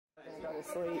go to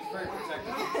sleep. Very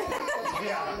protective.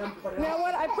 Yeah. Now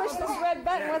what? I push this red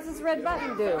button. What's this red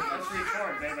button do? That's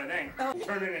record, babe, I think.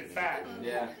 Turning it fat.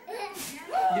 Yeah.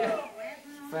 Yeah.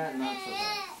 Fat, not so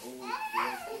fat.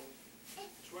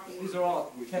 These are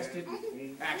all tested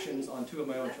actions on 2 of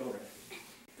my own children.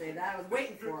 See, that I was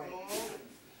waiting for it.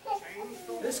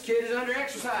 This kid is under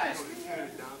exercise.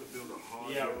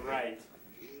 Yeah, right.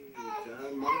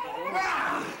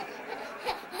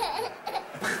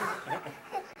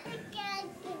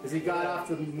 Has he got off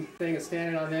the thing of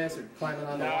standing on this or climbing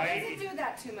on the wall? He doesn't do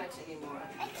that too much anymore.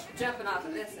 Jumping off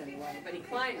of this anyway, but he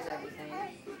climbs everything.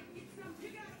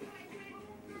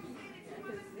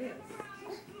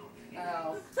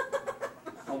 Oh.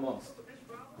 Almost.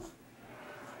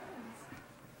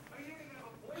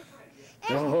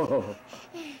 Oh.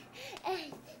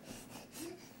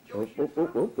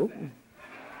 Oh.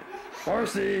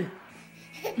 Horsey.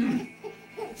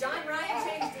 John Ryan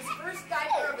changed his first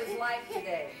diaper of his life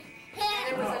today. And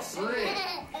it was a shit.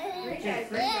 Three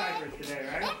diapers today,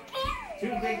 right? 2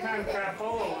 big-time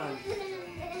crapola ones.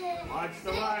 Watch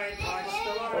the light, watch the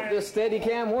Hope light. this steady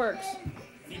cam works.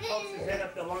 He pokes his head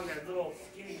up along that little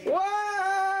skinny... Whoa!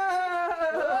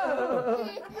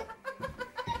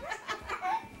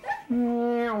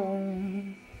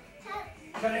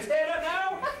 Can I stand up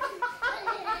now?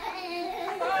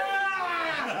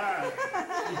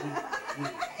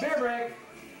 Beer break.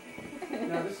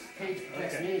 Now this cage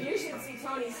protects me. You should see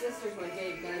Tony's sisters when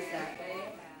Dave does that,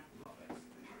 babe.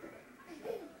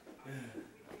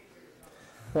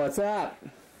 What's up?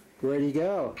 Where'd he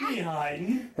go? He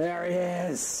hiding. There he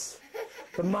is.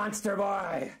 The monster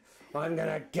boy. I'm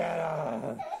gonna get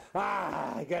him.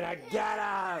 I'm gonna get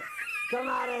him. Come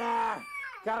out of there.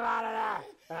 Come out of there.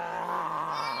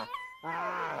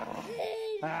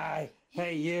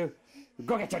 Hey, you.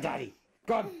 Go get your daddy.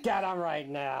 Go get him right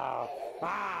now.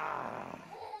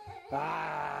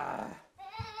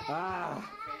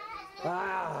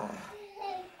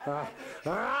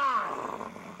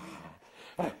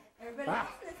 Everybody else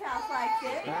in this house likes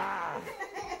it.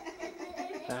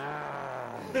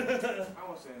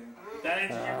 That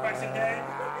answers your question, Dave?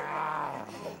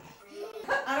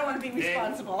 I don't want to be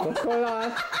responsible. What's going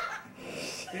on?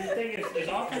 The thing is, there's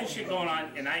all kind of shit going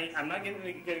on, and I'm not going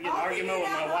to get an argument with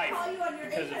my wife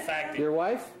because of the fact that... Your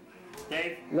wife?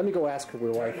 Dave? Let me go ask her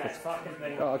your wife. That fucking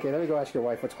thing. Oh, okay, let me go ask your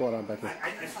wife what's going on, Becky.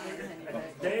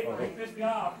 Dave, don't piss me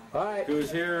off. All right. Who's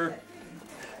here?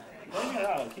 Bring it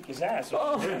out, kick his ass.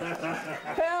 Oh,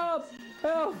 help!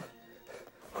 Help!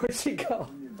 Where'd she go?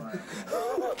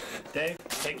 Dave,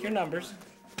 take your numbers.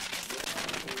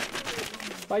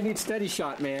 I need steady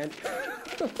shot, man.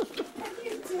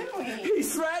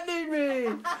 He's threatening me.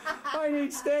 I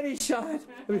need steady shot.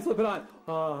 Let me flip it on.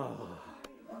 Oh.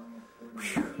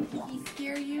 Did he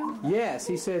scare you? Yes,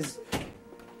 he says,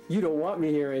 you don't want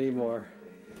me here anymore.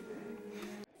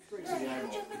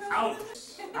 Out!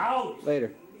 Out!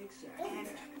 Later.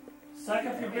 Suck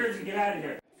up your beers and get out of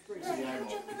here.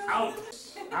 Out!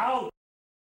 Out!